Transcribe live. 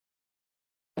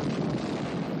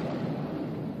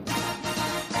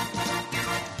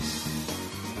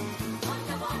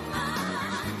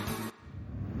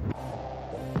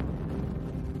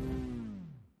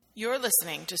You're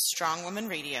listening to Strong Woman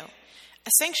Radio, a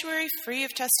sanctuary free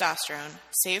of testosterone,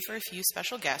 save for a few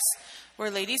special guests, where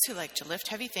ladies who like to lift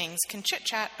heavy things can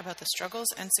chit-chat about the struggles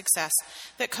and success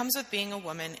that comes with being a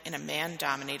woman in a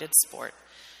man-dominated sport.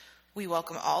 We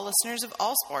welcome all listeners of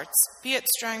all sports, be it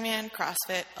strongman,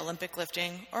 CrossFit, Olympic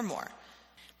lifting, or more.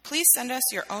 Please send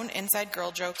us your own inside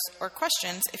girl jokes or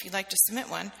questions if you'd like to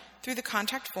submit one through the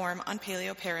contact form on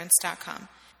paleoparents.com.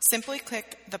 Simply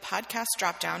click the podcast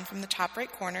drop-down from the top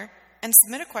right corner and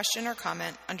submit a question or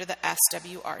comment under the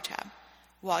SWR tab.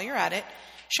 While you're at it,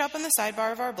 shop on the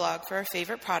sidebar of our blog for our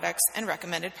favorite products and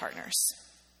recommended partners.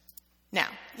 Now,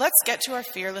 let's get to our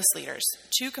fearless leaders,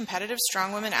 two competitive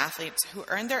strong women athletes who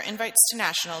earned their invites to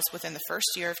nationals within the first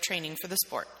year of training for the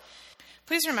sport.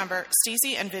 Please remember,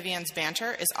 Stacey and Vivian's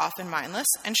banter is often mindless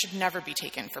and should never be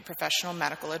taken for professional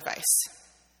medical advice.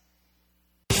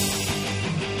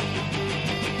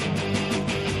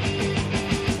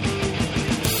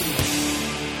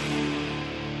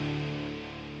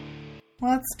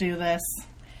 Let's do this.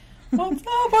 Oh,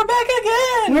 we're back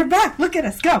again! We're back. Look at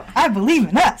us go. I believe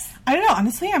in us. I don't know.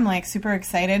 Honestly, I'm like super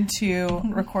excited to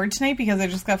record tonight because I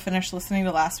just got finished listening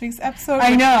to last week's episode.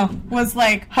 I know. Was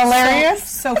like hilarious.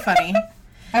 So funny.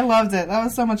 I loved it. That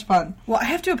was so much fun. Well, I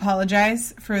have to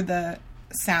apologize for the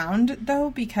sound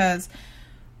though, because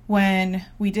when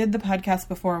we did the podcast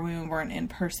before we weren't in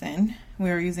person, we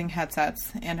were using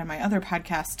headsets, and on my other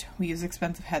podcast, we use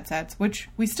expensive headsets, which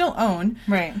we still own.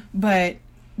 Right. But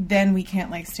then we can't,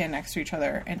 like, stand next to each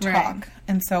other and talk. Right.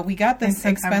 And so we got this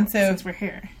expensive... Since we're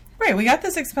here. Right, we got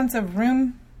this expensive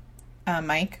room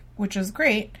mic, which is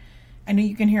great. I know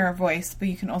you can hear our voice, but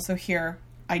you can also hear...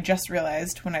 I just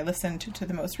realized when I listened to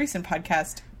the most recent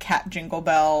podcast, cat jingle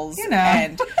bells,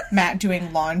 and Matt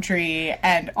doing laundry,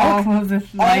 and all of the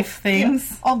life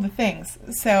things. Yeah, all the things.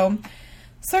 So,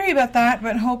 sorry about that,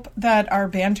 but hope that our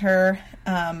banter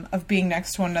of being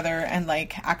next to one another and,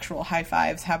 like, actual high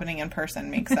fives happening in person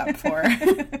makes up for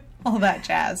all that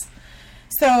jazz.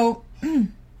 So,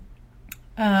 what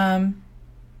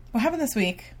happened this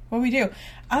week? What did we do?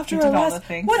 After our last,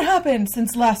 what happened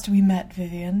since last we met,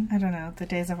 Vivian? I don't know. The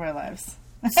days of our lives.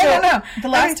 So, I don't know. The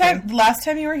last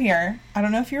time you were here, I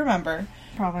don't know if you remember.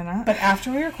 Probably not. But after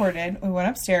we recorded, we went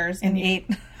upstairs and ate.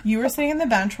 You were sitting in the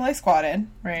bench while I squatted.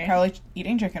 Right. Probably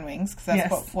eating chicken wings, because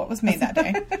that's what was made that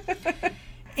day.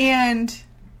 And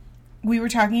we were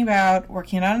talking about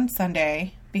working out on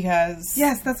Sunday, because...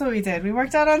 Yes, that's what we did. We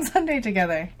worked out on Sunday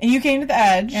together. And you came to the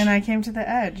Edge. And I came to the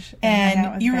Edge.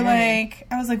 And you were like...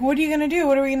 I was like, what are you going to do?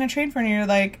 What are we going to train for? And you're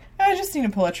like, I just need to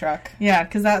pull a truck. Yeah,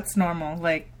 because that's normal.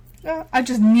 Like, I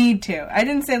just need to. I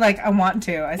didn't say, like, I want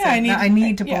to. I said, I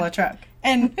need to pull a truck.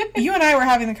 And you and I were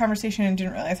having the conversation and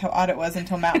didn't realize how odd it was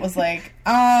until Matt was like,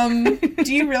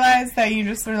 do you realize that you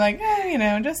just were like,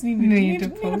 just need to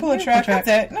pull a truck. That's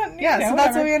it. So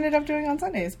that's what we ended up doing on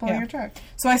Sundays, pulling a truck.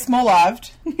 So I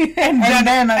Smoloved, and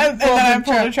then I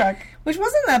pulled a truck. Which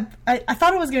wasn't that... I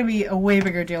thought it was going to be a way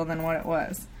bigger deal than what it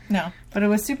was. No. But it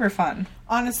was super fun.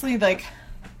 Honestly, like,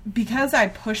 because I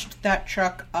pushed that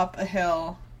truck up a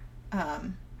hill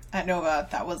at Nova,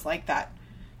 that was like that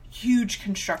huge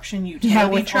construction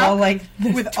utility truck all, like,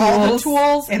 with all the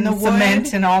tools and the cement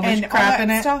wood and all the crap in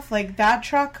it. Stuff like that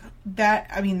truck. That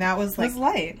was like, it was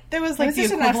light. There was like the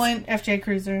equivalent FJ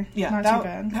Cruiser. Yeah, not too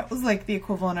bad. That was like the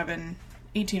equivalent of an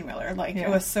 18-wheeler. Like it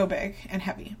was so big and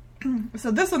heavy.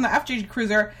 So this one, the FJ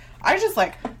Cruiser, I just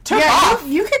like took off.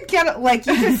 You could get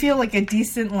you could feel like a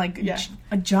decent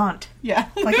a jaunt. Yeah,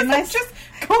 like a nice just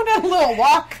going on a little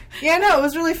walk. Yeah, no, it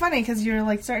was really funny because you're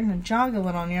like starting to jog a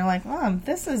little, and you're like,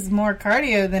 this is more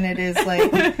cardio than it is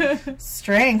like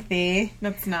strengthy.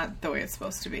 That's not the way it's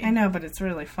supposed to be. I know, but it's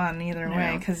really fun either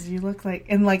way because you look like,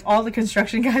 and like all the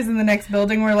construction guys in the next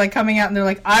building were like coming out, and they're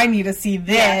like, I need to see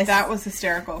this. Yeah, that was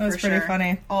hysterical. That was pretty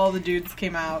funny. All the dudes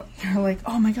came out. They're like,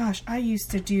 oh my gosh, I used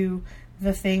to do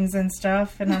the things and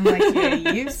stuff, and I'm like, yeah,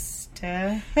 you used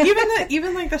to.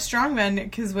 even like the strongmen,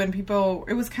 because when people,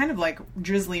 it was kind of like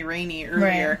drizzly, rainy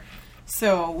earlier, right.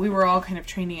 So we were all kind of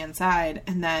training inside,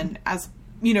 and then as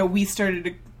we started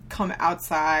to come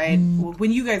outside,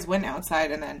 when you guys went outside,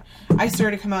 and then I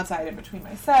started to come outside in between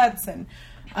my sets, and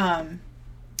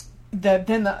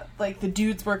the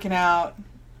dudes working out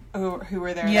who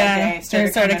were there that day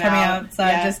started coming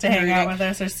outside just to hang out with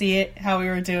us or see how we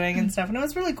were doing and stuff, and it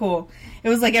was really cool. It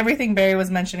was like everything Barry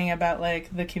was mentioning about like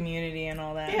the community and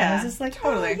all that. Yeah, I was just like,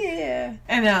 totally. Oh, yeah.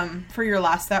 And for your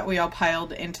last set, we all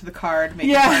piled into the car to make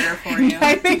it harder for you.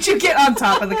 I made you get on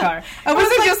top of the car. I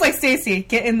wasn't just like, Stacey,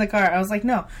 get in the car. I was like,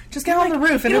 no, just get on the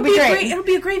roof. It'll be great. It'll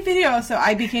be a great video. So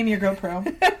I became your GoPro.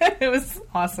 It was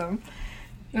awesome.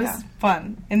 It was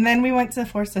fun. And then we went to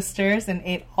Four Sisters and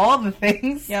ate all the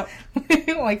things. Yep.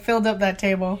 Like, filled up that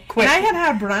table quick. And I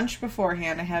had brunch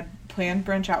beforehand. I had planned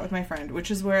brunch out with my friend, which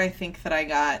is where I think that I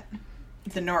got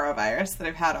the norovirus that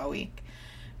I've had all week.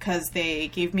 Because they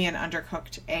gave me an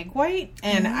undercooked egg white,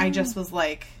 and I just was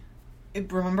like...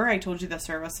 Remember I told you the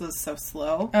service was so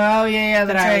slow? Oh, yeah,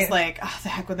 that that's I right. was like, oh, the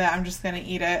heck with that. I'm just going to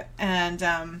eat it. And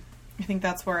I think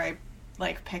that's where I,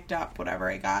 like, picked up whatever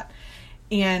I got.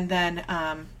 And then,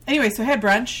 anyway, so I had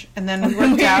brunch, and then we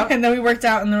worked out. And then we worked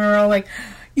out, and then we were all like,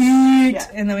 eat! Yeah.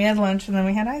 And then we had lunch, and then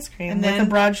we had ice cream. And with then the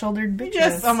broad-shouldered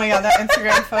bitches. Oh my god, that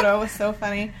Instagram photo was so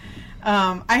funny.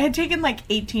 I had taken, like,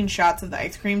 18 shots of the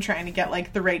ice cream, trying to get,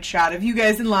 like, the right shot of you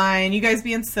guys in line, you guys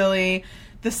being silly,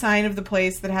 the sign of the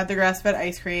place that had the grass-fed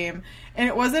ice cream. And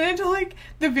it wasn't until, like,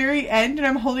 the very end, and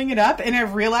I'm holding it up, and I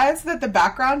realized that the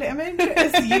background image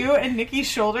is you and Nikki's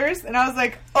shoulders, and I was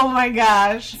like, oh my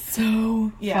gosh.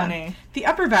 So funny. The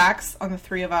upper backs on the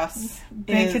three of us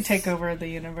They could take over the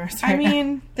universe. I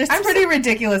mean... It's pretty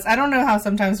ridiculous. I don't know how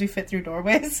sometimes we fit through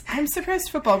doorways. I'm surprised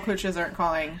football coaches aren't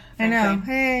calling. I know.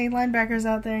 Hey, linebackers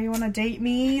out there, you want to date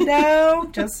me, though?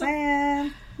 Just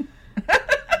saying.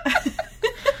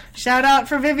 Shout out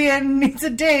for Vivian. Needs a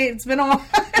date. It's been a while.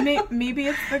 Maybe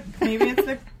it's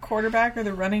the quarterback or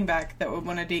the running back that would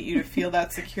want to date you to feel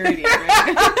that security.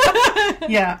 Right?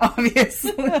 Yeah,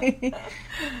 obviously.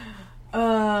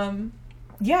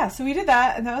 Yeah. So we did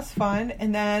that, and that was fun.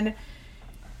 And then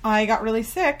I got really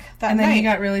sick that night. And then you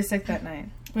got really sick that night,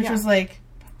 which was like,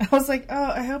 I was like,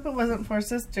 oh, I hope it wasn't Four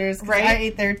Sisters, because I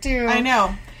ate there too. I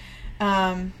know.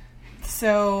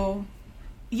 So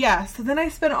yeah. So then I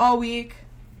spent all week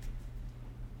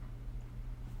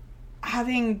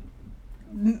having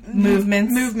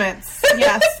movements.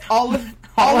 Yes, all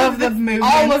of the movements,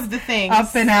 all of the things,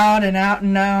 up and out and out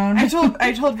and down. I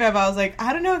told Viv, I was like,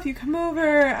 I don't know if you come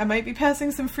over, I might be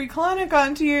passing some free colonic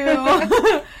on to you. I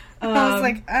was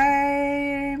like,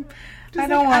 I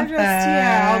don't want that.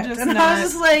 Yeah, I'll just. And I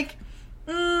was just like,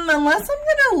 unless I'm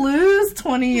gonna lose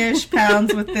 20-ish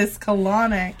pounds with this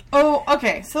colonic. Oh,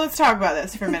 okay. So let's talk about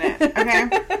this for a minute,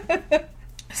 okay?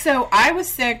 So I was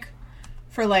sick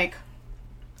for like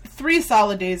 3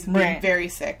 solid days of being very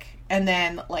sick, and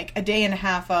then like a day and a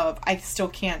half of I still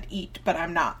can't eat, but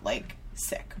I'm not like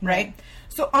sick, right?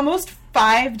 So almost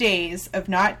 5 days of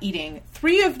not eating.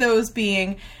 3 of those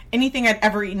being anything I'd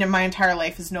ever eaten in my entire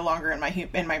life is no longer in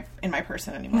my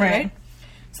person anymore, right?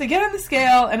 So I get on the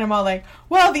scale, and I'm all like,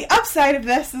 well, the upside of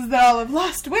this is that I'll have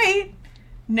lost weight.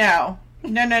 No.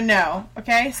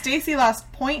 Okay? Stacey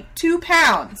lost 0.2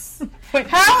 pounds.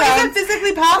 How is it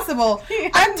physically possible?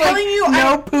 I'm telling you,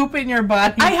 no poop in your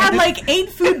body. I had like 8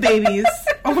 food babies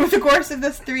over the course of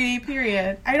this 3-day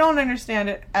period. I don't understand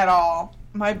it at all.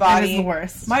 My body is the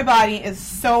worst. My body is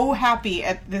so happy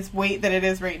at this weight that it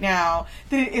is right now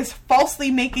that it is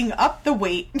falsely making up the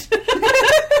weight,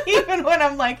 even when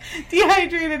I'm like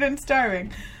dehydrated and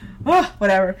starving. Oh,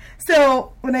 whatever.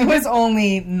 So when I was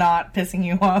only not pissing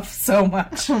you off so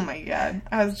much. Oh my god,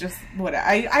 I was just whatever.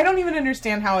 I don't even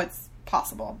understand how it's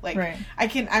possible. Like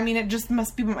it just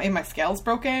must be my scale's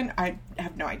broken. I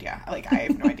have no idea. I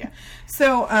have no idea.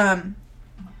 So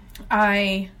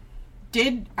I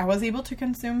was able to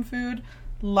consume food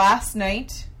last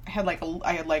night. I had like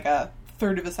a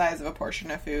third of the size of a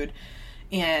portion of food,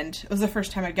 and it was the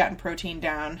first time I'd gotten protein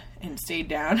down and stayed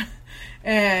down,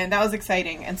 and that was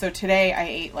exciting. And so today I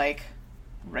ate like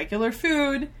regular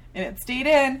food, and it stayed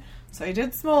in. So I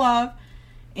did Smolov,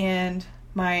 and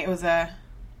it was a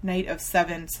night of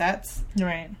 7 sets,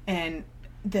 right? And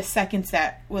the second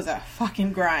set was a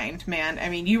fucking grind, man. I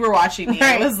mean, you were watching me.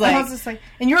 Right. It was like, I was just like,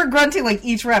 and you were grunting like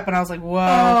each rep, and I was like,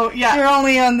 whoa. Oh, yeah. You're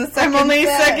only on the second set. I'm only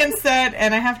second set,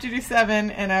 and I have to do 7,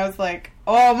 and I was like,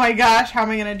 oh my gosh, how am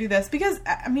I going to do this? Because,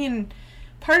 I mean,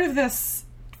 part of this,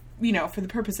 for the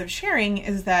purpose of sharing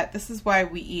is that this is why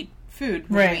we eat food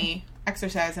when we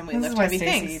exercise and we lift heavy things.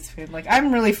 This is why Stacey eats food. Like,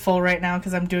 I'm really full right now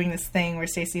because I'm doing this thing where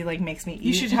Stacey, like, makes me eat.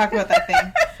 You should talk about that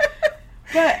thing.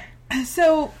 But,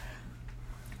 so...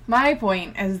 my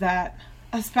point is that,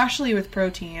 especially with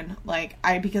protein,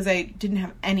 because I didn't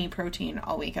have any protein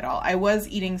all week at all. I was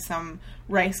eating some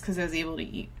rice because I was able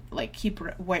to keep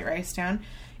white rice down,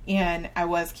 and I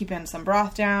was keeping some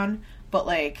broth down, but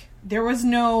there was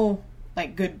no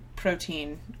good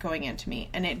protein going into me,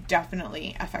 and it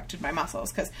definitely affected my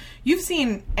muscles. Because you've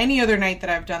seen any other night that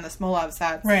I've done the Smolov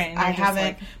sets, right? I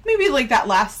haven't. Maybe that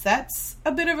last set's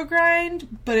a bit of a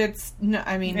grind, but it's no.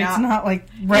 I mean, it's not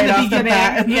right off the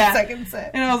bat in the second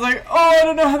set. And I was like, oh, I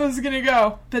don't know how this is gonna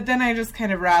go. But then I just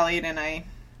kind of rallied and I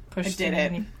did it.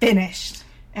 And you finished.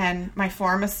 And my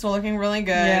form is still looking really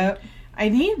good. Yep. I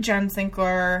need Jen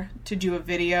Sinkler to do a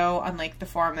video on, like, the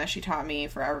form that she taught me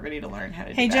for everybody to learn how to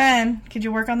do that. Hey, Jen, could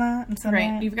you work on that?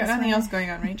 Right. You've got nothing else going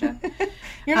on, right, Jen?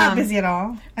 You're not busy at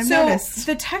all. I've noticed.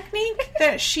 The technique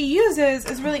that she uses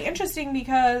is really interesting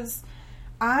because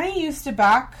I used to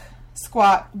back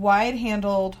squat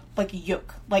wide-handled like a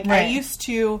yoke. Like, I used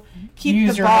to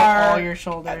keep the bar all your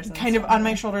shoulders kind of on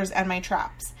my shoulders and my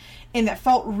traps. And that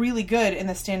felt really good in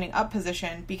the standing up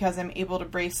position because I'm able to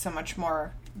brace so much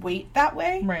more weight that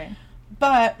way. Right.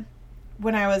 But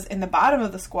when I was in the bottom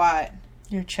of the squat,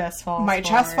 your chest falls my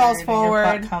chest falls forward.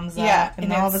 Your butt comes up.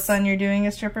 And all of a sudden you're doing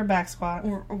a stripper back squat.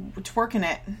 Twerking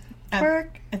it.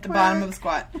 At the bottom of the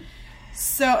squat.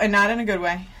 So, and not in a good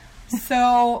way.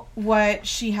 So what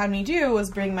she had me do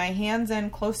was bring my hands in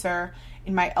closer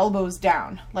and my elbows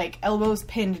down. Like, elbows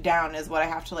pinned down is what I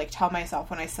have to, like, tell myself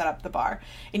when I set up the bar.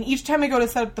 And each time I go to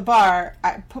set up the bar,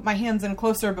 I put my hands in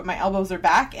closer, but my elbows are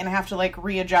back, and I have to, like,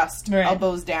 readjust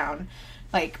elbows down.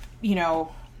 Like, you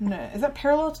know, is that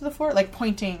parallel to the floor? Like,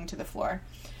 pointing to the floor.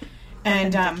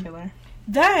 And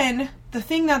then the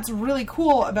thing that's really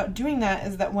cool about doing that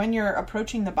is that when you're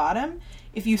approaching the bottom,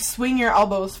 if you swing your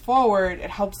elbows forward, it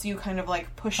helps you kind of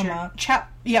like push your chest.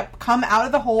 Yep, come out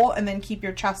of the hole and then keep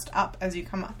your chest up as you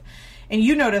come up. And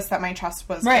you noticed that my chest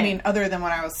was, I mean, other than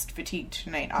when I was fatigued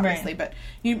tonight, obviously, but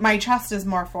my chest is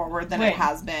more forward than it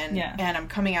has been. Yeah. And I'm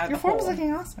coming out of the hole. Your form's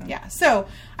looking awesome. Yeah. So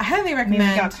I highly recommend.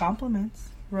 Maybe we got compliments.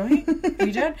 Really?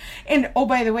 We did? And, oh,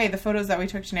 by the way, the photos that we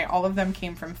took tonight, all of them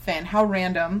came from Finn. How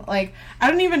random. Like, I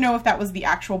don't even know if that was the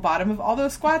actual bottom of all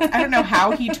those squats. I don't know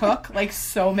how he took, like,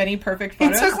 so many perfect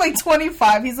photos. He took, like,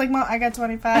 25. He's like, Mom, I got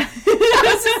 25. I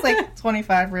was just like,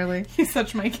 25, really? He's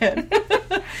such my kid.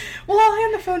 Well, I'll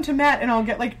hand the phone to Matt, and I'll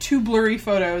get, like, 2 blurry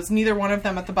photos, neither one of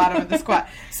them at the bottom of the squat.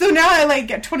 So now I, like,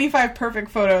 get 25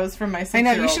 perfect photos from my 6-year-old.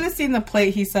 I know. You should have seen the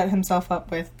plate he set himself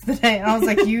up with today. And I was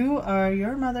like, you are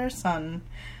your mother's son.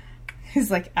 He's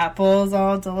like, apples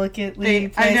all delicately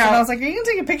placed. I know. And I was like, are you going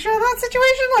to take a picture of that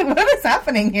situation? Like, what is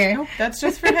happening here? Nope, that's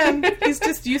just for him. He's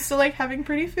just used to, like, having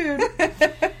pretty food.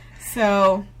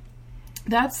 So,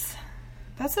 that's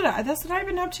what I've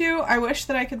been up to. I wish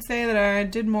that I could say that I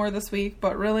did more this week,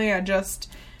 but really I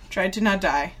just tried to not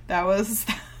die. That was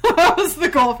the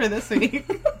goal for this week.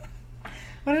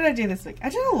 What did I do this week? I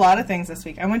did a lot of things this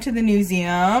week. I went to the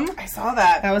museum. I saw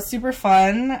that. That was super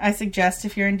fun. I suggest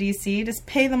if you're in DC, just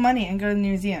pay the money and go to the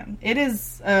museum. It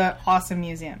is an awesome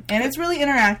museum. And it's really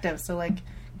interactive, so, like,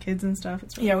 kids and stuff,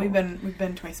 it's really cool. We've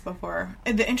been twice before.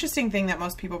 And the interesting thing that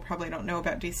most people probably don't know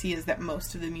about DC is that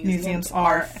most of the museums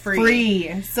are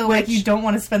free. So, like, you don't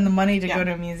want to spend the money to go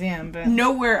to a museum. But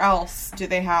nowhere else do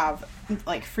they have,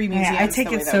 like, free museums. Yeah, I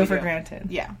take it so for granted.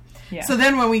 Yeah. Yeah. So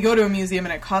then when we go to a museum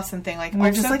and it costs something, like,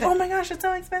 we're just like, oh my gosh, it's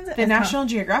so expensive. The National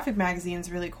Geographic magazine's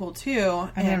really cool too.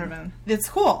 I've never been. It's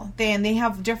cool. They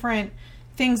have different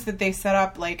things that they set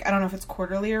up, like, I don't know if it's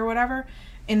quarterly or whatever,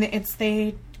 and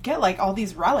they get, like, all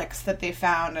these relics that they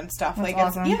found and stuff. That's like,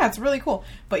 awesome. It's really cool,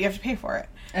 but you have to pay for it.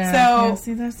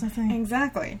 See, that's the thing.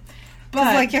 Exactly.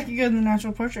 But, like, I could go to the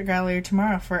Natural Portrait Gallery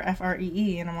tomorrow for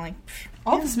FREE, and I'm like,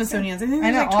 all the Smithsonian's. I think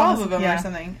there's like 12 of them or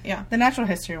something. Yeah. The Natural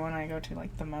History one I go to,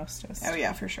 like, the mostest. Oh,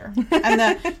 yeah, for sure. And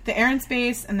the Air and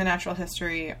Space and the Natural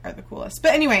History are the coolest.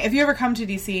 But anyway, if you ever come to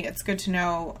DC, it's good to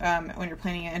know when you're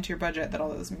planning it into your budget that all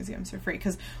those museums are free.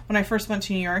 Because when I first went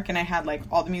to New York and I had, like,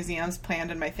 all the museums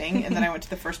planned in my thing, and then I went to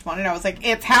the first one and I was like,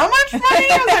 it's how much money?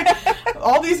 I was like,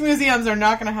 all these museums are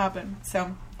not going to happen.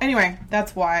 So... anyway,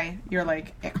 that's why you're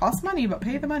like, it costs money, but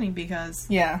pay the money because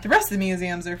the rest of the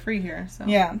museums are free here. So.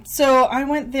 Yeah. So I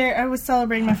went there. I was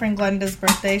celebrating my friend Glenda's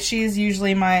birthday. She's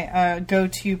usually my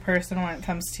go-to person when it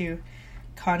comes to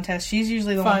contests. She's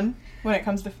usually the one. When it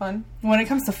comes to fun? When it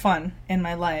comes to fun in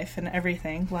my life and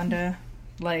everything. Glenda,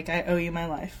 like, I owe you my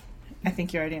life. I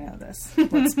think you already know this.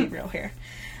 Let's be real here.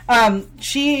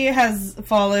 She has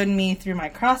followed me through my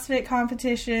CrossFit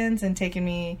competitions and taken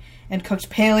me and cooked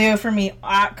paleo for me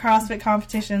at CrossFit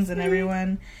competitions and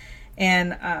everyone.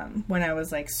 And when I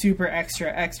was, like, super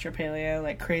extra paleo,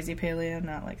 like crazy paleo,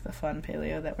 not like the fun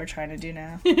paleo that we're trying to do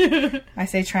now. I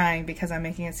say trying because I'm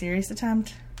making a serious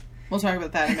attempt. We'll talk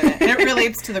about that in a minute. And it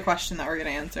relates to the question that we're going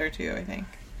to answer, too, I think.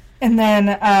 And then,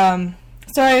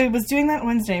 so I was doing that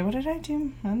Wednesday. What did I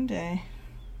do Monday?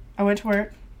 I went to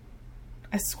work.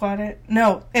 I squatted.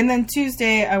 No. And then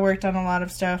Tuesday, I worked on a lot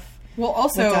of stuff. Well,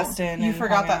 also, you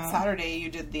forgot that Saturday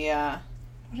you did the...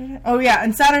 What did I... Oh, yeah.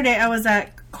 And Saturday, I was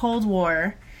at Cold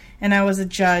War. and I was a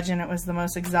judge, and it was the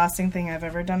most exhausting thing I've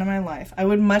ever done in my life. I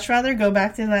would much rather go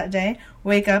back to that day,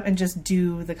 wake up, and just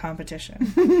do the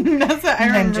competition. That's what I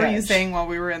remember you saying while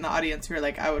we were in the audience. You were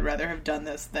like, I would rather have done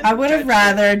this than I would have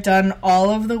rather done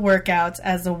all of the workouts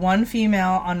as a one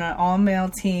female on an all-male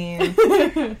team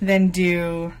than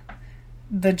do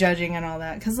the judging and all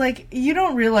that. Because, like, you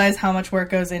don't realize how much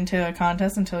work goes into a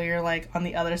contest until you're, like, on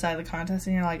the other side of the contest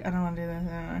and you're like, I don't want to do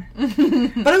this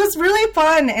anymore. But it was really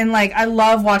fun, and, like, I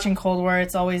love watching Cold War.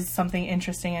 It's always something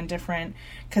interesting and different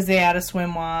because they add a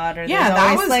swim wad. Or yeah,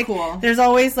 that was like, cool. There's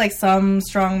always, like, some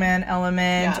strongman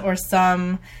element or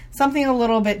something a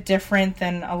little bit different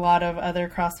than a lot of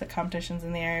other CrossFit competitions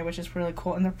in the area, which is really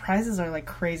cool. And the prizes are, like,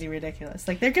 crazy ridiculous.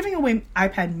 Like, they're giving away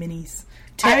iPad minis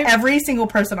to every single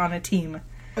person on a team.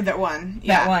 That one.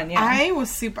 Yeah. That one, yeah. I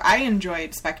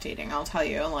enjoyed spectating, I'll tell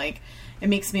you. Like, it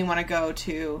makes me want to go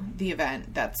to the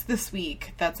event that's this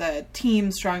week. That's a team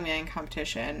strongman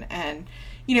competition. And,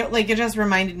 you know, like, it just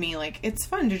reminded me, like, it's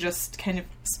fun to just kind of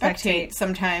spectate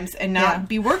sometimes and not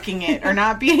be working it or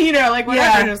not be, you know, like,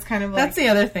 whatever. Just kind of like... That's the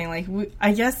other thing. Like,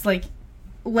 I guess, like,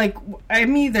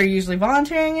 I'm either usually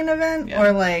volunteering an event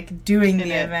or, like, doing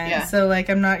the event. Yeah. So, like,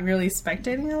 I'm not really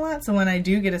spectating a lot. So when I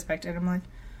do get a spectate, I'm like,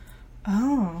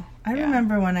 oh, I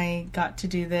remember when I got to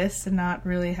do this and not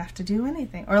really have to do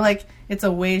anything. Or, like, it's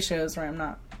away shows where I'm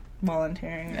not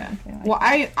volunteering or anything like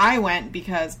that. I went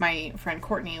because my friend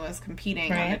Courtney was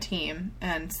competing on a team.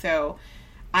 And so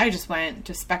I just went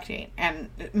to spectate.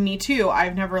 And me too.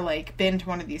 I've never, like, been to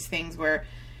one of these things where...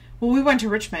 Well, we went to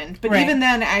Richmond, but even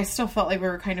then, I still felt like we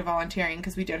were kind of volunteering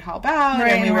because we did help out,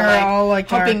 and we were like, all, like,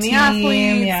 helping the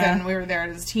athletes, and we were there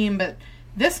as a team. But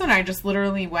this one, I just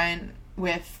literally went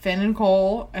with Finn and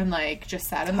Cole, and like just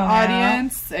sat in the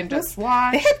audience and just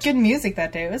watched. They had good music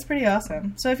that day. It was pretty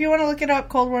awesome. So if you want to look it up,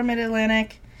 Cold War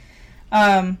Mid-Atlantic,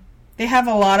 they have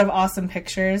a lot of awesome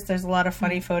pictures. There's a lot of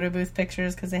funny photo booth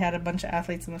pictures because they had a bunch of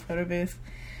athletes in the photo booth,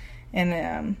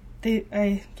 and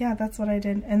that's what I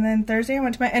did. And then Thursday I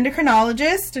went to my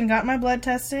endocrinologist and got my blood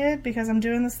tested because I'm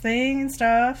doing this thing and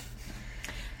stuff.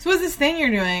 So what's this thing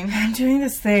you're doing? I'm doing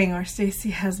this thing where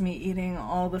Stacy has me eating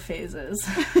all the phases.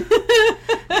 So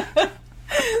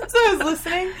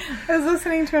I was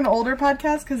listening to an older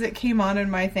podcast because it came on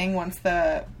in my thing once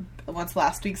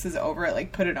last week's is over. It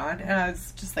like put it on, and I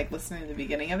was just like listening to the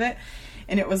beginning of it.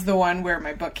 And it was the one where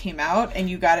my book came out, and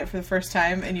you got it for the first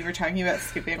time, and you were talking about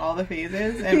skipping all the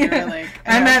phases, and we were like,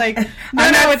 I'm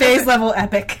at phase level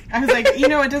epic. I was like, you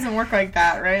know, it doesn't work like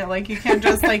that, right? Like, you can't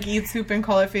just like eat soup and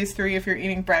call it phase 3 if you're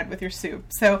eating bread with your soup.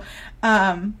 So,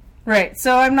 right.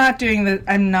 So I'm not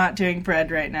doing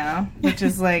bread right now, which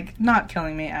is like not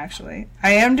killing me actually.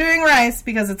 I am doing rice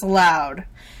because it's allowed.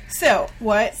 So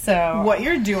what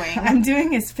you're doing? I'm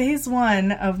doing is phase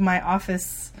 1 of my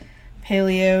office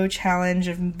paleo challenge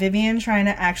of Vivian trying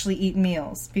to actually eat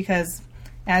meals, because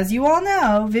as you all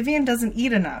know, Vivian doesn't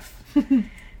eat enough.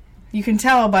 You can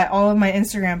tell by all of my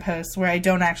Instagram posts where I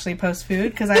don't actually post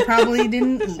food because I probably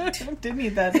didn't eat. Didn't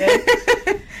eat that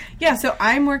day. Yeah, so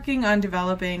I'm working on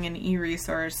developing an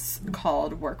e-resource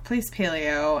called Workplace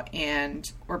Paleo, and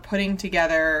we're putting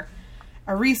together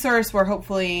a resource where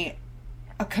hopefully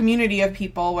a community of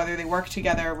people, whether they work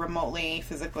together remotely,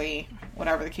 physically,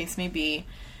 whatever the case may be,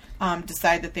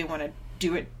 decide that they want to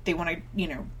do it. They want to,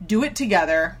 do it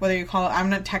together. Whether you call it, I'm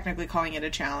not technically calling it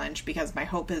a challenge because my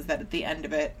hope is that at the end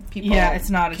of it, people it's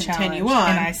not a continue challenge, on,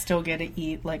 and I still get to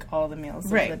eat like all the meals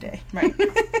of the day. Right.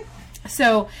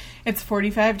 So it's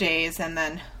 45 days, and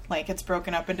then like it's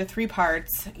broken up into 3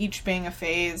 parts, each being a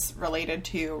phase related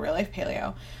to real life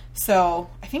paleo.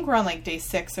 So I think we're on like day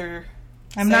 6 or.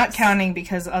 I'm not counting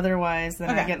because otherwise then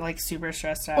I get like super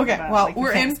stressed out. Okay, about, well, like,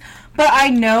 we're in. But I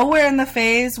know we're in the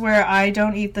phase where I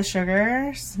don't eat the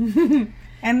sugars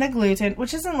and the gluten,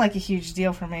 which isn't like a huge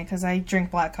deal for me because I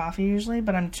drink black coffee usually,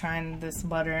 but I'm trying this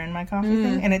butter in my coffee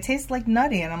thing, and it tastes like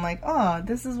nutty, and I'm like, oh,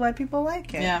 this is why people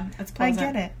like it. Yeah, it's pleasant.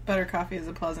 I get it. Butter coffee is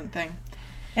a pleasant thing.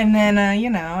 And then,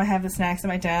 I have the snacks at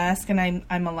my desk, and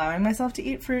I'm allowing myself to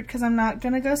eat fruit because I'm not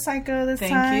going to go psycho this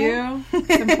time. Thank you.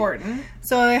 It's important.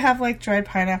 So I have, like, dried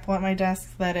pineapple at my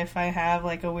desk that if I have,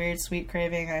 like, a weird sweet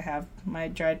craving, I have my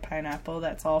dried pineapple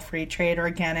that's all free trade,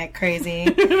 organic, crazy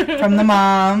from the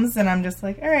moms. And I'm just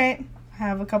like, all right, I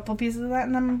have a couple pieces of that,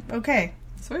 and I'm okay.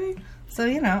 Sweet. So,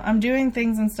 I'm doing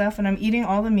things and stuff, and I'm eating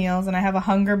all the meals, and I have a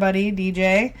hunger buddy,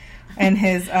 DJ, and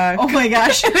his... oh my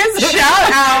gosh. Shout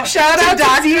out to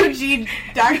Dr. DJ.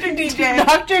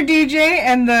 Dr. DJ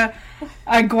and the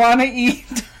I wanna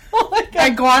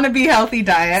be healthy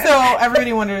diet. So,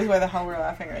 everybody wonders why the hell we're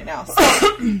laughing right now.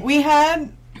 So, we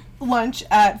had lunch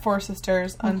at Four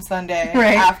Sisters on Sunday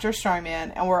after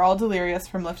Strongman, and we're all delirious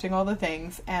from lifting all the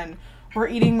things, and we're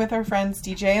eating with our friends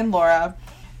DJ and Laura,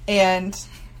 and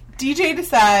DJ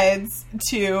decides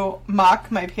to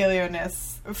mock my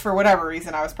paleo-ness for whatever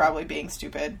reason. I was probably being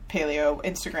stupid, paleo,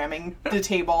 Instagramming the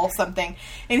table, something.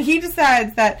 And he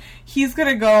decides that he's going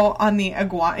to go on the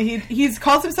iguana. He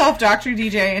calls himself Dr.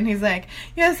 DJ, and he's like,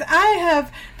 yes, I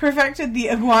have perfected the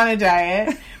iguana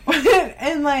diet.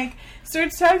 And, like,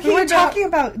 starts talking We were talking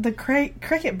about the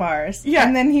cricket bars. Yeah.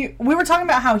 And then we were talking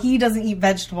about how he doesn't eat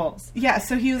vegetables. Yeah,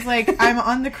 so he was like, I'm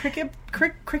on the cricket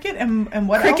and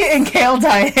what else? Cricket and kale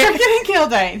diet. Cricket and kale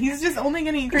diet. He's just only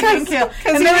going to eat cricket and kale.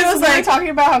 And then he was like talking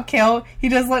about how kale, he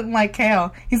doesn't like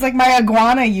kale. He's like, my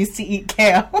iguana used to eat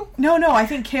kale. No, I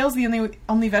think kale's the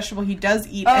only vegetable he does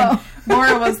eat. Oh. And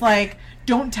Laura was like,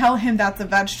 don't tell him that's a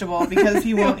vegetable because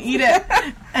he won't eat it.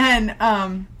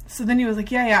 And, so then he was like,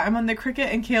 yeah, I'm on the cricket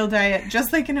and kale diet,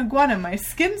 just like an iguana. My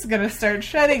skin's going to start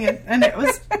shedding. And it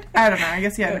was, I don't know, I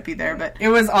guess he had to be there, but... It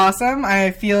was awesome.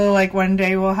 I feel like one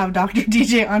day we'll have Dr.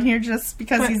 DJ on here just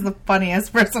because he's the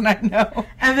funniest person I know.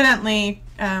 Evidently,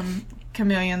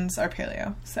 chameleons are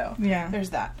paleo, so yeah, there's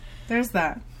that.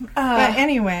 But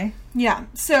anyway... Yeah,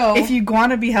 so... If you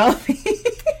want to be healthy...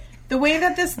 The way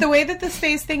that this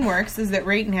phase thing works is that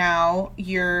right now,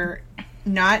 you're...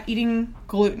 not eating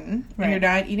gluten, and you're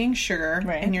not eating sugar,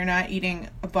 and you're not eating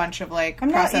a bunch of like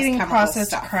processed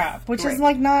stuff, crap, which is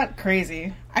like not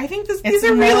crazy. I think these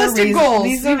are realistic goals.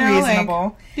 These are reasonable.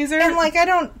 Like, these are, and like I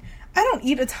don't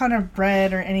eat a ton of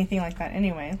bread or anything like that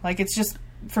anyway. Like it's just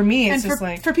for me, it's just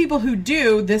like for people who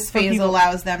do, this phase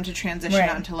allows them to transition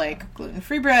onto like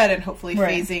gluten-free bread and hopefully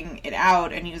phasing it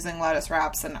out and using lettuce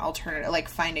wraps and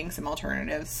finding some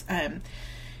alternatives.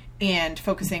 And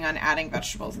focusing on adding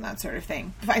vegetables and that sort of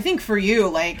thing. I think for you,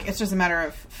 like, it's just a matter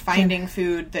of finding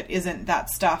food that isn't that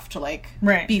stuff to, like,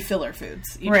 be filler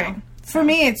foods. You know? So. For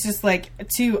me, it's just, like,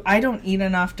 I don't eat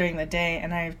enough during the day,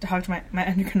 and I talked to my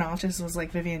endocrinologist, was like,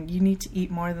 Vivian, you need to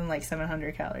eat more than, like,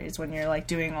 700 calories when you're, like,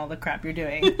 doing all the crap you're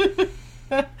doing.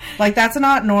 Like, that's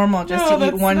not normal to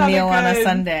eat one meal on a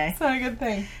Sunday. It's not a good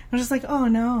thing. I'm just like, oh,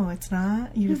 no, it's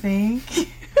not? You think?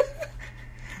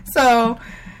 So...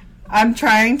 I'm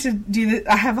trying to do this.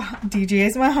 I have DJ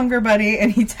as my hunger buddy, and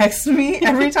he texts me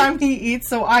every time he eats,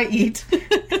 so I eat.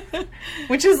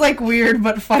 Which is, like, weird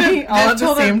but funny all at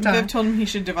the same time. They've told him he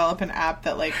should develop an app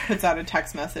that, like, puts out a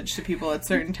text message to people at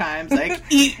certain times, like,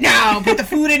 eat now, put the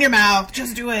food in your mouth,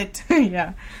 just do it.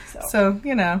 Yeah. So,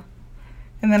 you know.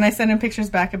 And then I send him pictures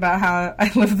back about how I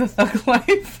live the thug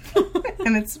life.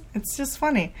 And it's just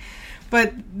funny.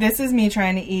 But this is me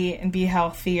trying to eat and be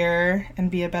healthier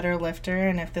and be a better lifter.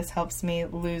 And if this helps me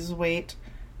lose weight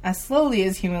as slowly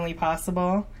as humanly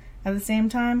possible at the same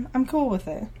time, I'm cool with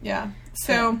it. Yeah.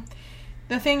 So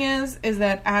the thing is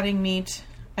that adding meat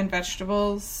and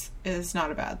vegetables is not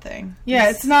a bad thing. Yeah,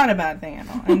 it's not a bad thing at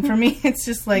all. And for me, it's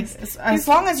just like, as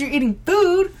long as you're eating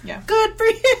food, good for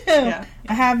you. Yeah.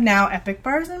 I have now Epic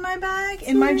bars in my bag,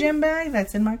 in my gym bag,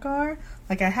 that's in my car.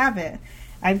 Like, I have it.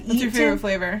 What's your favorite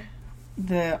flavor?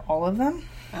 All of them.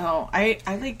 Oh, I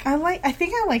think I like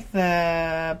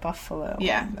the buffalo.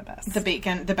 Yeah, one the best.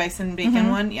 The bison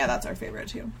bacon one. Yeah, that's our favorite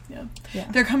too. Yeah.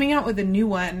 They're coming out with a new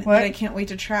one that I can't wait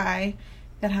to try.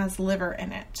 That has liver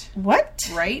in it. What?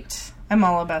 Right? I'm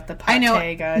all about the pate, I know,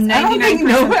 guys. I don't think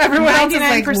everyone else is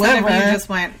like liver. Of you just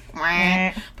went.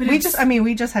 But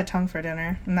we just had tongue for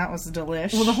dinner, and that was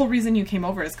delish. Well, the whole reason you came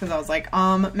over is because I was like,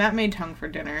 Matt made tongue for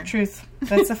dinner. Truth.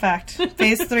 That's a fact.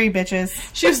 Phase 3, bitches.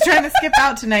 She was trying to skip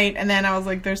out tonight, and then I was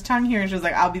like, there's tongue here, and she was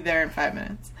like, I'll be there in 5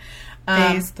 minutes.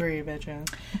 Phase 3,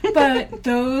 bitches. But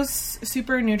those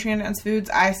super nutrient-dense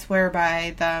foods, I swear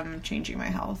by them changing my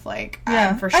health. Like,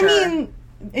 for sure. I mean,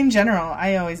 in general,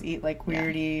 I always eat, like,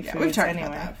 weirdy foods we've talked anyway.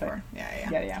 About that before.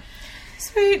 Yeah.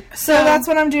 Sweet. So that's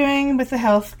what I'm doing with the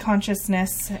health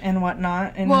consciousness and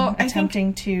whatnot, and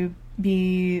attempting to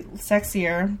be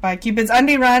sexier by Cupid's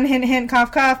Undie Run. Hint, hint,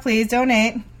 cough, cough. Please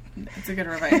donate. It's a good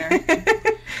reminder.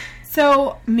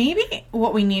 So maybe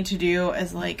what we need to do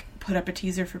is like put up a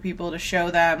teaser for people to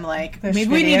show them. Like maybe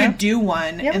we need to do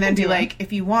one and then be like,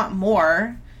 if you want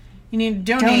more, you need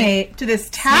to donate to this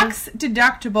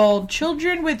tax-deductible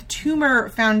Children with Tumor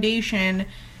Foundation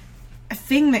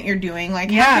thing that you're doing.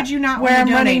 Like, how could you not want to donate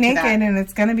to that? Where I'm running naked and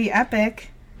it's going to be epic.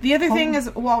 The other thing is,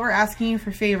 while we're asking you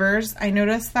for favors, I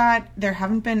noticed that there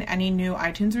haven't been any new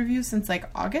iTunes reviews since, like,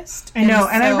 August. I know,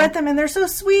 and I read them, and they're so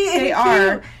sweet. They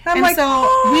are. And like,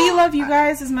 we love you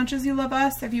guys as much as you love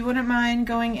us. If you wouldn't mind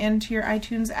going into your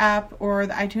iTunes app or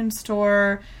the iTunes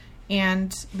store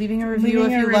and leaving a review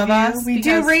if you love us. We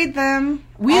do read them.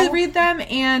 We read them,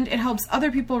 and it helps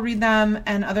other people read them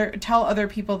and tell other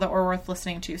people that we're worth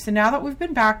listening to. So now that we've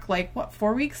been back,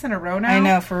 4 weeks in a row now? I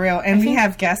know, for real. And we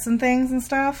have guests and things and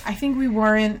stuff. I think we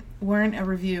weren't a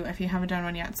review if you haven't done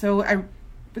one yet. So I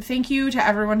thank you to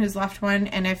everyone who's left one,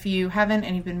 and if you haven't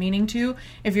and you've been meaning to,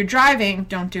 if you're driving,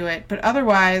 don't do it. But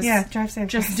otherwise, drive safe.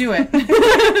 Just do it.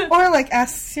 Or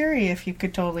ask Siri if you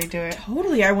could totally do it.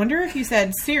 Totally. I wonder if you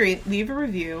said, Siri, leave a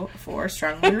review for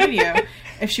Strong Women Radio,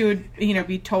 if she would,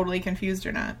 be totally confused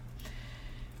or not.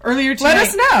 Earlier tonight, let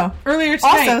us know. Earlier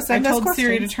tonight, also, send I us told questions.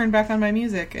 Siri to turn back on my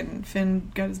music, and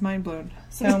Finn got his mind blown.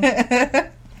 So,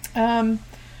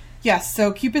 yes,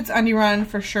 so Cupid's Undie Run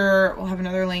for sure. We'll have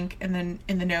another link in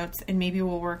the notes, and maybe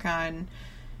we'll work on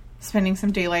spending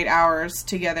some daylight hours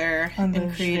together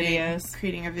and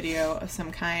creating a video of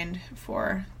some kind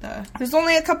for the... There's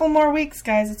only a couple more weeks,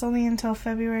 guys. It's only until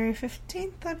February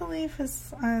 15th, I believe,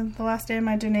 is the last day of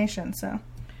my donation, so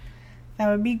that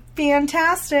would be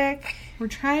fantastic. We're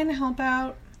trying to help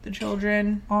out the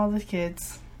children. All the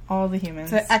kids. All the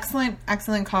humans. It's an excellent,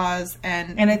 excellent cause,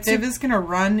 and Viv is going to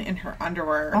run in her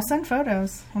underwear. I'll send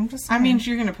photos. I'm just saying. I mean,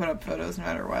 you're going to put up photos no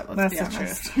matter what. Let's be honest.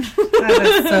 That's the truth. That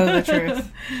is so the truth.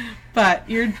 But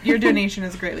your donation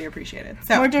is greatly appreciated.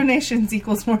 So more donations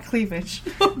equals more cleavage.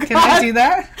 Oh, can I do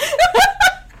that?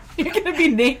 You're going to be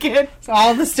naked. It's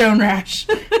all the stone rash.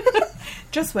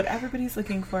 Just what everybody's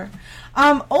looking for.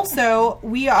 Also,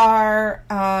 we are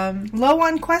low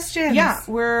on questions. Yeah,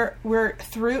 we're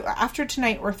through after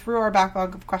tonight. We're through our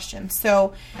backlog of questions.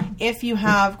 So, if you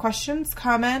have questions,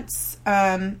 comments,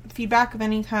 feedback of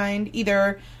any kind,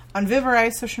 either on Viv or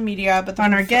I's social media, but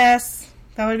on our guests,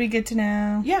 that would be good to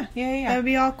know. Yeah. That would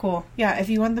be all cool. Yeah, if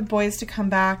you want the boys to come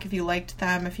back, if you liked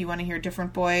them, if you want to hear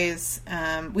different boys,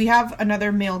 we have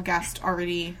another male guest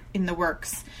already in the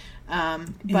works.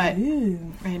 But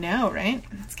Ooh. I know, right?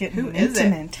 Let's get Who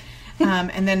intimate. Is it?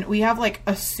 And then we have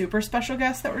a super special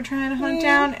guest that we're trying to hunt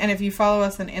down. And if you follow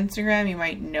us on Instagram, you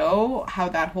might know how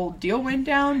that whole deal went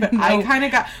down. But I kind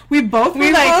of we both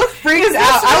freaked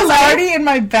out. I was already in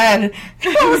my bed.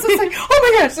 I was just like, oh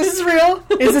my gosh, this is real.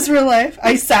 Is this real life?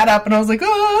 I sat up and I was like,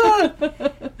 oh.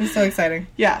 It's so exciting.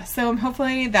 Yeah, so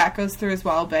hopefully that goes through as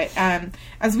well. But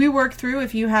as we work through,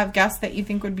 if you have guests that you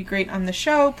think would be great on the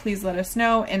show, please let us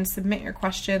know and submit your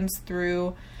questions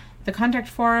through the contact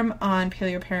form on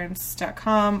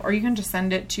paleoparents.com, or you can just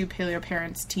send it to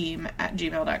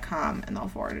paleoparentsteam@gmail.com and they'll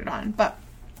forward it on. But,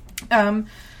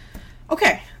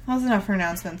 okay, that was enough for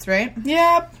announcements, right?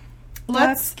 Yep.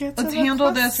 Let's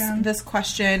handle this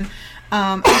question.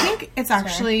 I think it's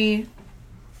actually,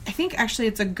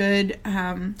 it's a good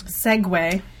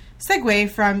segue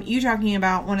from you talking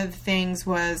about one of the things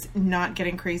was not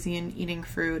getting crazy and eating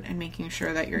fruit and making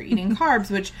sure that you're eating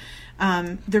carbs, which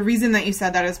the reason that you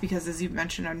said that is because, as you've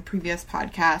mentioned on previous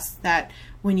podcasts, that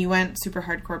when you went super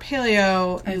hardcore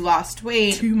paleo, you lost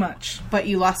weight too much, but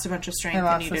you lost a bunch of strength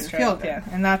and you didn't feel good. Yeah,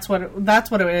 and that's what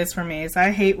it is for me. Is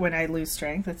I hate when I lose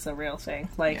strength. It's a real thing.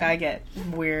 I get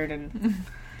weird and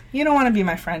you don't want to be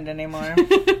my friend anymore.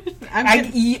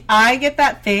 I get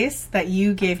that face that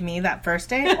you gave me that first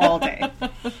day all day.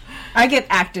 I get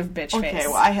active bitch face. Okay,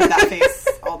 well, I had that face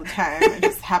all the time. I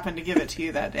just happened to give it to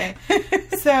you that day.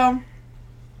 So,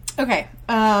 okay.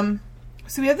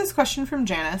 So we have this question from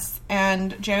Janice,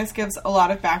 and Janice gives a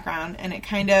lot of background, and it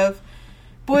kind of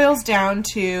boils down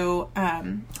to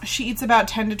she eats about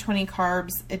 10 to 20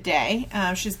 carbs a day.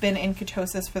 She's been in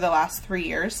ketosis for the last 3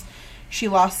 years. She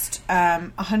lost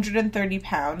 130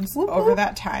 pounds over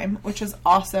that time, which is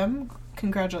awesome.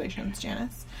 Congratulations,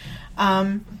 Janice.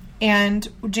 And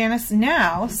Janice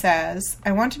now says,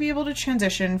 I want to be able to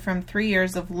transition from 3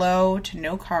 years of low to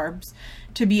no carbs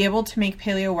to be able to make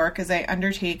paleo work as I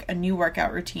undertake a new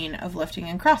workout routine of lifting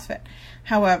and CrossFit.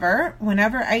 However,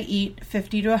 whenever I eat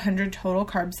 50 to 100 total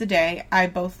carbs a day, I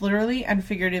both literally and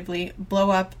figuratively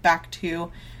blow up back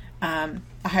to a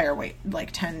higher weight,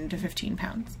 like 10 to 15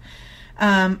 pounds.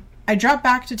 I drop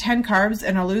back to 10 carbs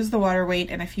and I'll lose the water weight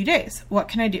in a few days. What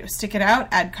can I do? Stick it out,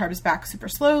 add carbs back super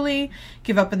slowly,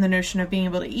 give up on the notion of being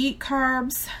able to eat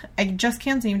carbs. I just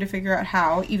can't seem to figure out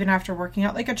how, even after working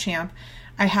out like a champ.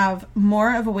 I have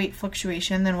more of a weight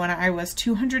fluctuation than when I was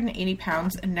 280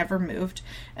 pounds and never moved,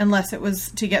 unless it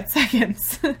was to get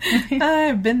seconds.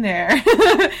 I've been there.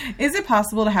 Is it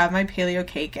possible to have my paleo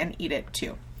cake and eat it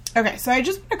too? Okay, so I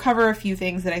just want to cover a few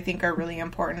things that I think are really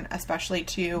important, especially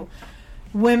to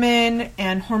women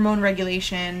and hormone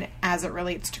regulation as it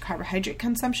relates to carbohydrate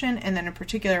consumption, and then in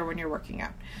particular when you're working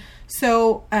out.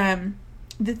 So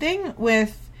the thing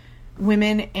with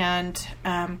women and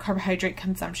carbohydrate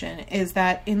consumption is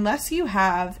that unless you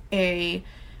have a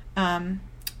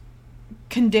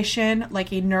condition,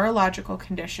 like a neurological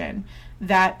condition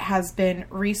that has been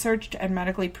researched and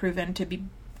medically proven to be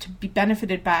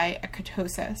benefited by a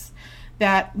ketosis.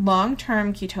 That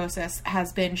long-term ketosis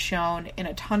has been shown in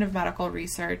a ton of medical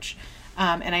research.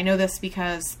 And I know this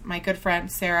because my good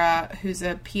friend Sarah, who's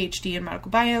a PhD in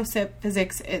medical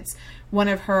biophysics, it's one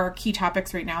of her key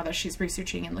topics right now that she's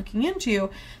researching and looking into,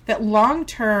 that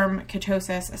long-term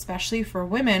ketosis, especially for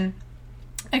women,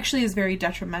 actually is very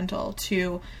detrimental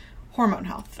to hormone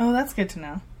health. Oh, that's good to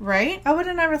know. Right? I would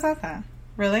have never thought that.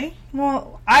 Really?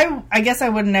 Well, I guess I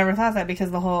would have never thought that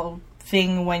because the whole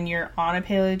thing when you're on a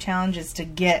paleo challenge is to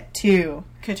get to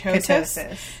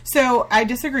ketosis. So I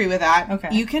disagree with that. Okay.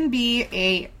 You can be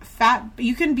a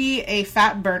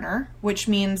fat burner, which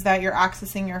means that you're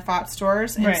accessing your fat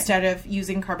stores instead of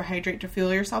using carbohydrate to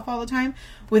fuel yourself all the time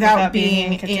without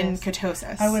being in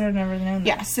ketosis. I would have never known that.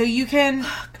 Yeah, so you can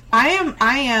I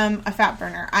am a fat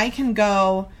burner. I can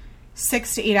go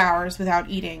 6 to 8 hours without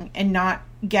eating and not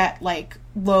get like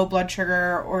low blood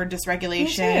sugar or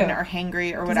dysregulation or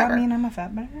hangry or whatever. Does that mean I'm a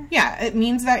fat burner? Yeah, it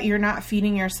means that you're not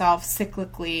feeding yourself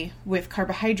cyclically with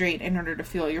carbohydrate in order to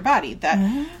fuel your body.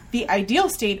 That the ideal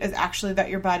state is actually that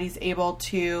your body's able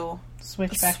to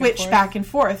switch back and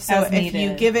forth. So if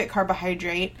you give it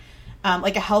carbohydrate,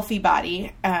 like a healthy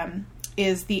body,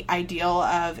 is the ideal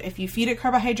of if you feed it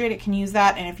carbohydrate, it can use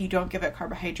that, and if you don't give it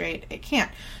carbohydrate, it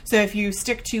can't. So if you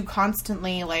stick to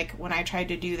constantly, like when I tried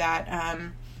to do that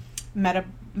carb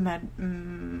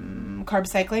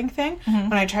cycling thing,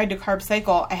 when I tried to carb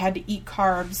cycle, I had to eat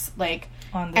carbs like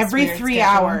every 3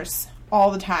 hours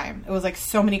all the time. It was like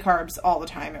so many carbs all the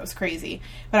time. It was crazy.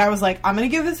 But I was like, I'm going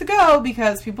to give this a go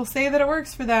because people say that it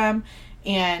works for them.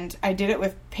 And I did it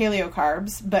with paleo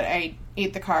carbs, but I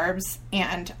ate the carbs,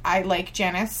 and I, like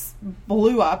Janice,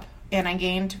 blew up, and I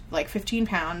gained like 15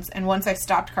 pounds. And once I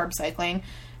stopped carb cycling,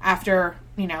 after,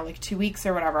 like 2 weeks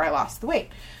or whatever, I lost the weight.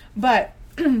 But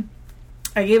I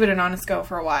gave it an honest go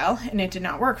for a while, and it did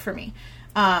not work for me.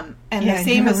 And the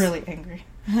same you were really angry.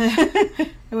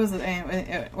 It was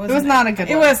not a good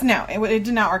one. It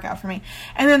did not work out for me.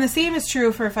 And then the same is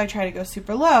true for if I try to go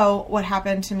super low. What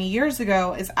happened to me years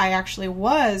ago is I actually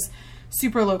was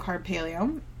super low carb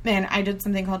paleo, and I did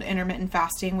something called intermittent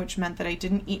fasting, which meant that I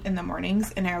didn't eat in the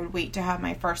mornings, and I would wait to have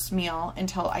my first meal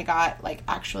until I got like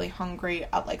actually hungry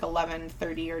at like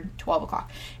 11:30 or 12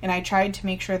 o'clock. And I tried to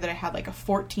make sure that I had like a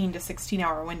 14 to 16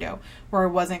 hour window where I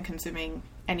wasn't consuming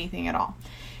anything at all.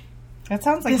 That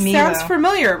sounds like me, sounds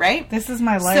familiar, right? This is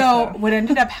my life. So what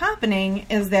ended up happening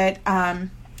is that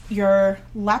your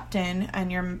leptin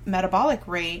and your metabolic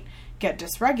rate get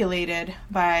dysregulated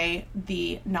by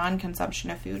the non-consumption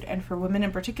of food. And for women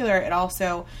in particular, it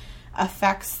also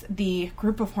affects the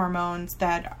group of hormones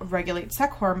that regulate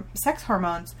sex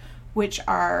hormones, which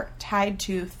are tied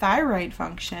to thyroid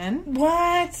function.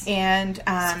 What? And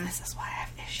so this is why I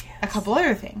have issues. A couple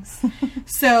other things.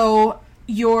 So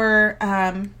your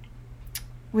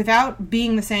without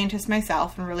being the scientist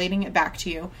myself and relating it back to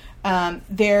you,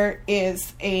 there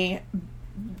is a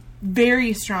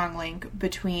very strong link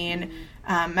between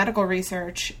medical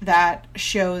research that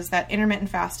shows that intermittent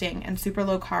fasting and super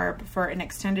low carb for an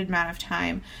extended amount of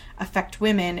time affect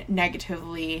women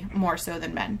negatively more so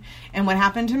than men. And what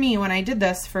happened to me when I did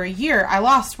this for a year, I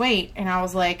lost weight, and I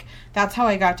was like, that's how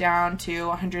I got down to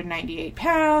 198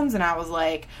 pounds, and I was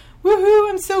like, woohoo,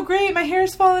 I'm so great, my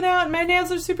hair's falling out, and my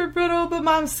nails are super brittle, but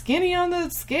mom's skinny on the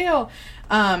scale.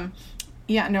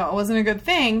 Yeah, no, it wasn't a good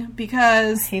thing,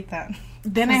 because I hate that.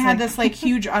 Then I had this like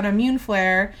huge autoimmune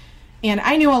flare, and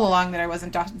I knew all along that I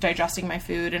wasn't digesting my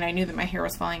food, and I knew that my hair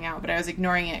was falling out, but I was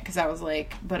ignoring it because I was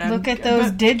like, look at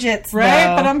those digits, right?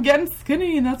 Though. But I'm getting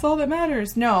skinny, and that's all that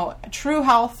matters. No, true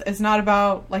health is not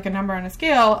about like a number on a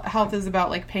scale. Health is about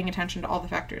like paying attention to all the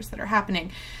factors that are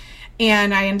happening.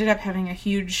 And I ended up having a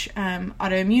huge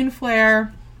autoimmune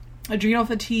flare, adrenal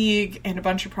fatigue, and a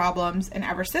bunch of problems. And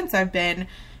ever since, I've been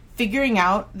figuring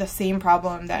out the same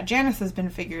problem that Janice has been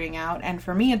figuring out. And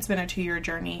for me, it's been a 2-year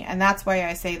journey. And that's why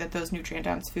I say that those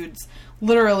nutrient-dense foods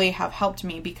literally have helped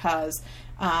me, because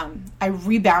I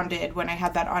rebounded when I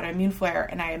had that autoimmune flare,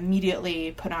 and I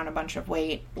immediately put on a bunch of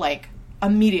weight, like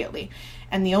immediately.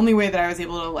 And the only way that I was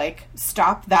able to like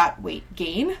stop that weight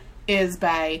gain is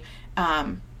by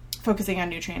focusing on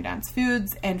nutrient-dense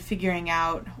foods and figuring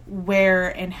out where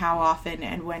and how often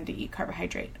and when to eat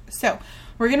carbohydrate. So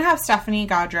we're going to have Stephanie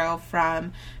Gaudreau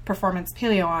from Performance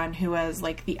Paleo on, who is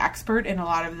like the expert in a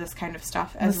lot of this kind of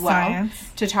stuff as well,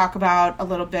 to talk about a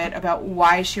little bit about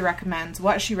why she recommends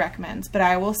what she recommends. But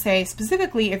I will say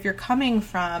specifically, if you're coming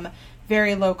from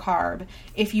very low carb,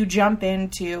 if you jump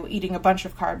into eating a bunch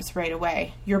of carbs right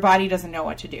away, your body doesn't know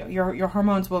what to do. Your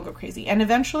hormones will go crazy. And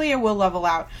eventually it will level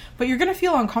out. But you're going to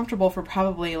feel uncomfortable for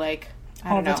probably like,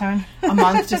 all the time. a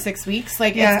month to 6 weeks.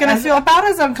 Like, yeah, it's going to feel about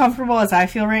as uncomfortable as I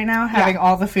feel right now, having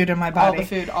all the food in my body. All the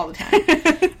food, all the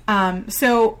time.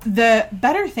 So the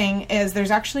better thing is there's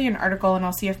actually an article, and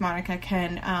I'll see if Monica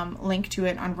can link to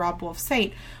it on Rob Wolf's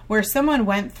site, where someone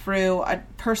went through a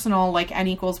personal, like,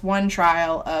 N=1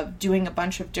 trial of doing a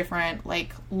bunch of different,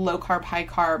 like, low-carb,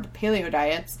 high-carb paleo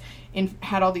diets and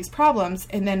had all these problems,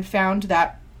 and then found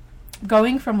that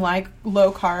going from like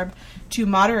low carb to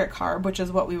moderate carb, which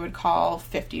is what we would call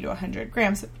 50 to 100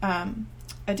 grams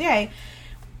a day,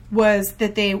 was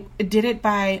that they did it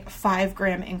by 5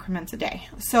 gram increments a day.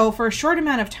 So for a short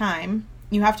amount of time,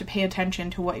 you have to pay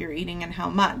attention to what you're eating and how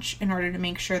much in order to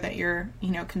make sure that you're,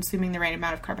 consuming the right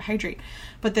amount of carbohydrate.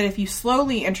 But that if you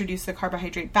slowly introduce the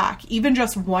carbohydrate back, even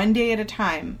just 1 day at a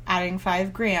time, adding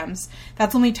 5 grams,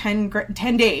 that's only 10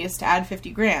 days to add 50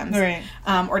 grams. Right.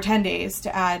 Or 10 days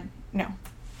to add,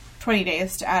 20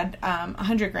 days to add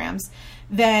 100 grams,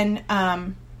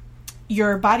 then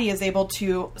your body is able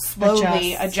to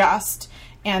slowly adjust.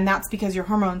 And that's because your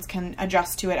hormones can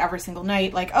adjust to it every single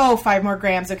night. Like, 5 more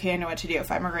grams, okay, I know what to do.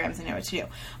 5 more grams, I know what to do.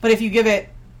 But if you give it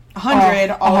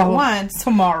 100 all at once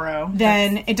tomorrow,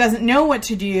 then it doesn't know what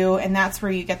to do, and that's where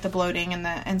you get the bloating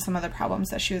and some of the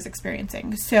problems that she was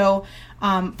experiencing. So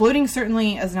bloating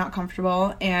certainly is not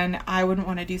comfortable, and I wouldn't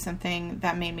want to do something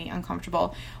that made me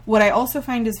uncomfortable. What I also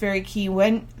find is very key,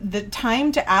 when the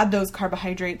time to add those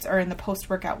carbohydrates are in the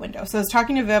post-workout window. So I was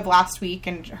talking to Viv last week,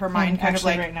 and her mind kind of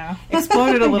like right now.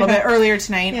 exploded a little bit earlier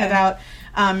tonight about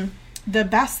the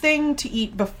best thing to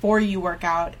eat before you work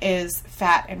out is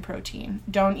fat and protein.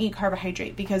 Don't eat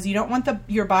carbohydrate, because you don't want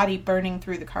your body burning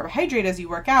through the carbohydrate as you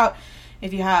work out.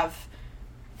 If you have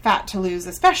fat to lose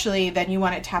especially, then you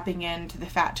want it tapping into the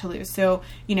fat to lose. So,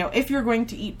 if you're going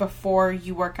to eat before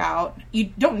you work out,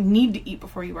 you don't need to eat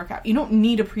before you work out. You don't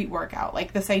need a pre-workout.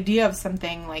 Like, this idea of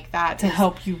something like that to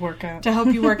help you work out. To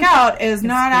help you work out is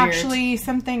not weird. actually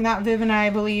something that Viv and I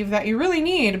believe that you really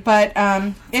need. But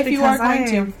if you are going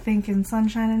to... I'm thinking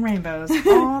sunshine and rainbows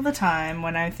all the time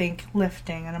when I think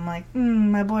lifting, and I'm like,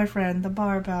 my boyfriend, the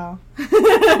barbell.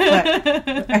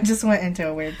 But I just went into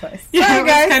a weird place. Yeah, Sorry,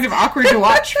 guys. It was kind of awkward to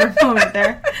watch for a moment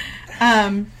there.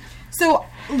 So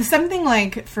something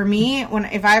like, for me,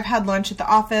 if I've had lunch at the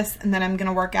office and then I'm going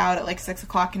to work out at like 6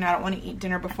 o'clock and I don't want to eat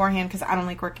dinner beforehand because I don't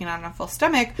like working out on a full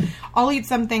stomach, I'll eat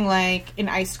something like an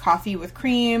iced coffee with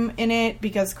cream in it,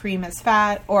 because cream is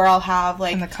fat, or I'll have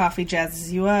like... And the coffee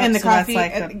jazzes you up. And the coffee...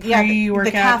 That's like the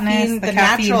pre-workout. The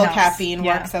natural caffeine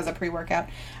works as a pre-workout.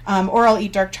 Or I'll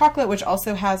eat dark chocolate, which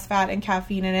also has fat and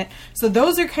caffeine in it. So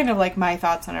those are kind of like my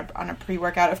thoughts on a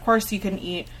pre-workout. Of course, you can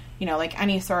eat, like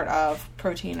any sort of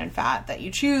protein and fat that you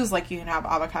choose. Like, you can have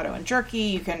avocado and jerky,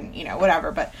 you can,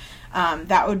 whatever. But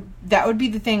that would be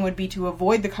the thing, would be to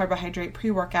avoid the carbohydrate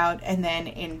pre-workout and then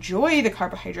enjoy the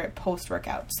carbohydrate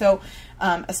post-workout. So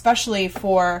especially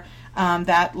for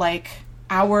that like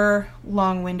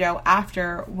hour-long window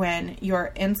after, when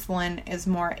your insulin is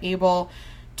more able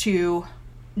to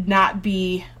not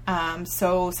be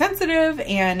so sensitive,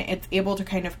 and it's able to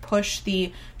kind of push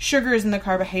the sugars and the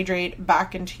carbohydrate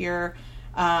back into your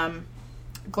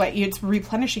it's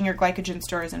replenishing your glycogen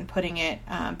stores and putting it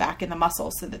back in the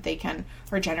muscles so that they can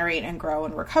regenerate and grow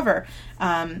and recover.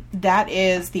 That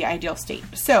is the ideal state.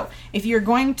 So if you're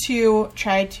going to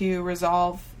try to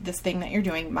resolve this thing that you're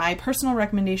doing, my personal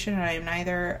recommendation, and I am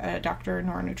neither a doctor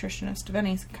nor a nutritionist of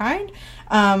any kind,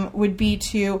 would be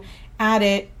to add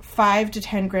it 5 to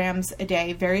 10 grams a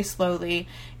day very slowly,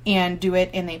 and do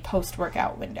it in a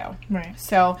post-workout window. Right.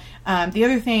 So the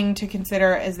other thing to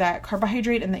consider is that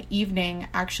carbohydrate in the evening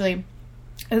actually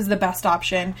is the best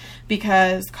option,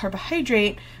 because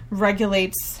carbohydrate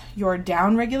regulates your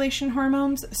down-regulation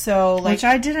hormones. So, like, which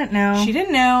I didn't know. She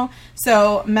didn't know.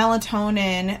 So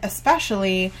melatonin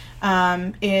especially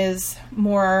is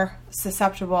more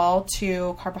susceptible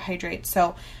to carbohydrate.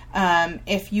 So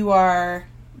if you are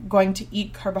going to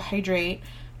eat carbohydrate,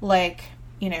 like,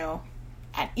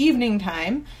 at evening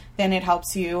time, then it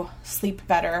helps you sleep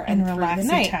better and through the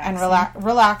night, and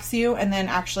relax you, and then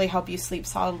actually help you sleep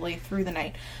solidly through the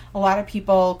night. A lot of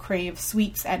people crave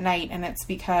sweets at night, and it's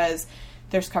because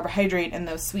there's carbohydrate in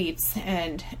those sweets,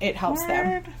 and it helps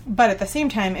them. But at the same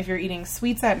time, if you're eating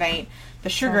sweets at night, the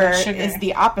sugar is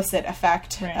the opposite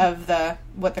effect of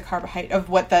what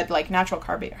the like natural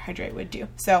carbohydrate would do.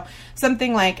 So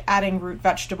something like adding root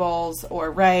vegetables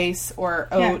or rice or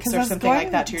oats or something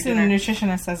like that to your dinner. I was a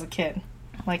nutritionist as a kid,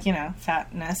 like,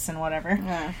 fatness and whatever.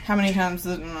 How many times?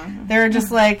 They were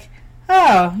just like,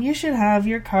 oh, you should have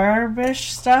your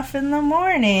carbish stuff in the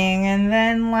morning and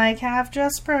then, like, have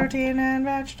just protein and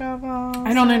vegetables.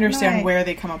 I don't understand where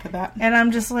they come up with that. And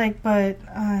I'm just like, but,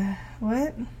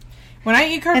 what? When I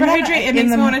eat carbohydrate, it makes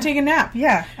me want to take a nap.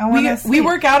 Yeah. I want to We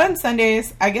work out on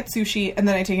Sundays, I get sushi, and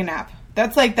then I take a nap.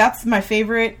 That's my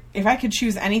favorite. If I could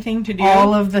choose anything to do.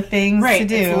 All of the things to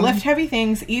do. It's lift heavy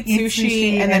things, eat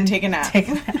sushi, and then take a nap.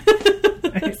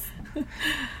 Nice.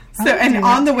 So, and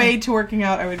on the way to working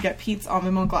out, I would get Pete's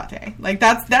almond milk latte. Like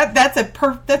that's a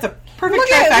perfect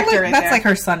trifecta right there. That's like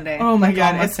her Sunday. Oh my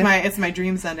god, it's my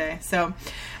dream Sunday. So,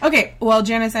 okay, well,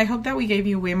 Janice, I hope that we gave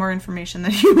you way more information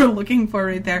than you were looking for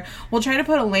right there. We'll try to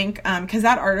put a link because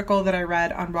that article that I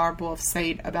read on Robb Wolf's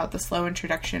site about the slow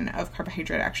introduction of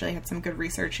carbohydrate actually had some good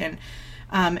research and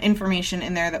information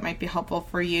in there that might be helpful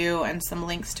for you, and some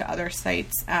links to other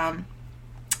sites.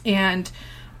 And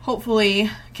hopefully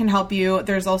can help you.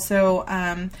 There's also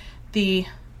the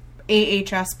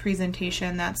AHS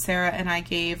presentation that Sarah and I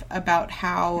gave about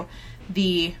how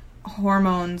the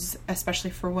hormones,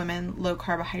 especially for women, low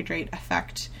carbohydrate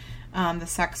affect the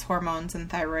sex hormones and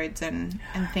thyroids and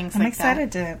things like that. I'm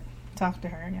excited to talk to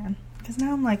her again because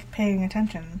now I'm like paying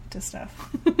attention to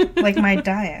stuff like my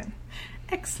diet.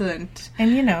 Excellent.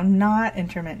 And, not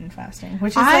intermittent fasting,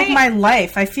 which is like my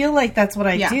life. I feel like that's what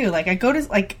I do. Like, I go to,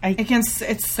 like,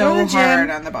 it's so hard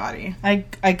on the body.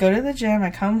 I go to the gym, I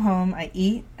come home, I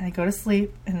eat, I go to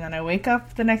sleep, and then I wake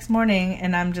up the next morning,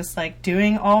 and I'm just, like,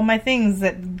 doing all my things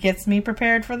that gets me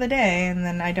prepared for the day, and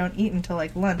then I don't eat until,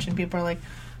 like, lunch, and people are like,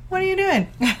 what are you doing?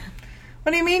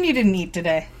 What do you mean you didn't eat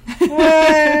today?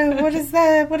 What is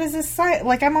that? What is this?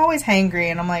 Like, I'm always hangry,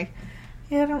 and I'm like,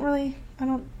 yeah, I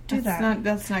don't do that.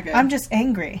 That's not good. I'm just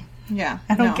angry. Yeah.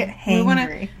 I don't get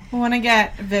hangry. We want to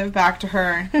get Viv back to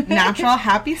her natural,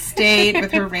 happy state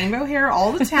with her rainbow hair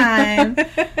all the time.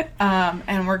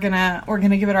 And we're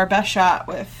gonna give it our best shot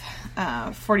with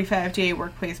 45-day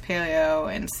workplace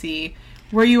paleo and see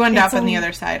where you end up on the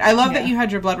other side. I love that you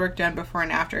had your blood work done before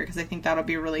and after, because I think that'll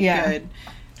be a really good,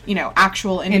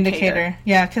 actual indicator.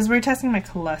 Yeah, because we're testing my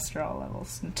cholesterol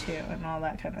levels too and all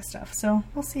that kind of stuff. So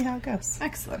we'll see how it goes.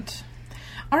 Excellent.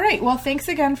 All right. Well, thanks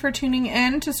again for tuning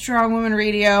in to Strong Woman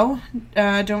Radio.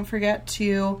 Don't forget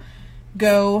to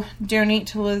go donate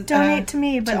to Liz. Donate to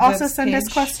me, but also send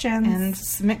us questions. And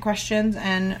submit questions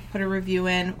and put a review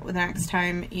in the next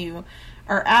time you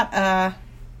are at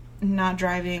not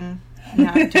driving,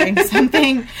 not doing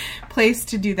something place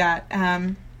to do that.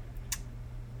 I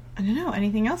don't know.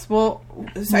 Anything else?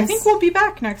 I think we'll be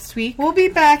back next week. We'll be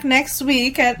back next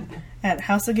week at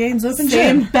House of Games Open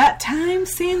Gym. Same bat time,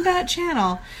 same bat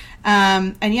channel.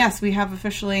 And yes, we have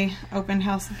officially opened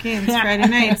House of Games Friday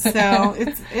night, so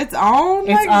it's on.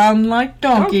 It's on like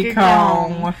Donkey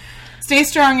Kong. Stay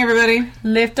strong, everybody.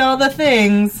 Lift all the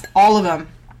things. All of them.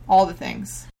 All the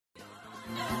things.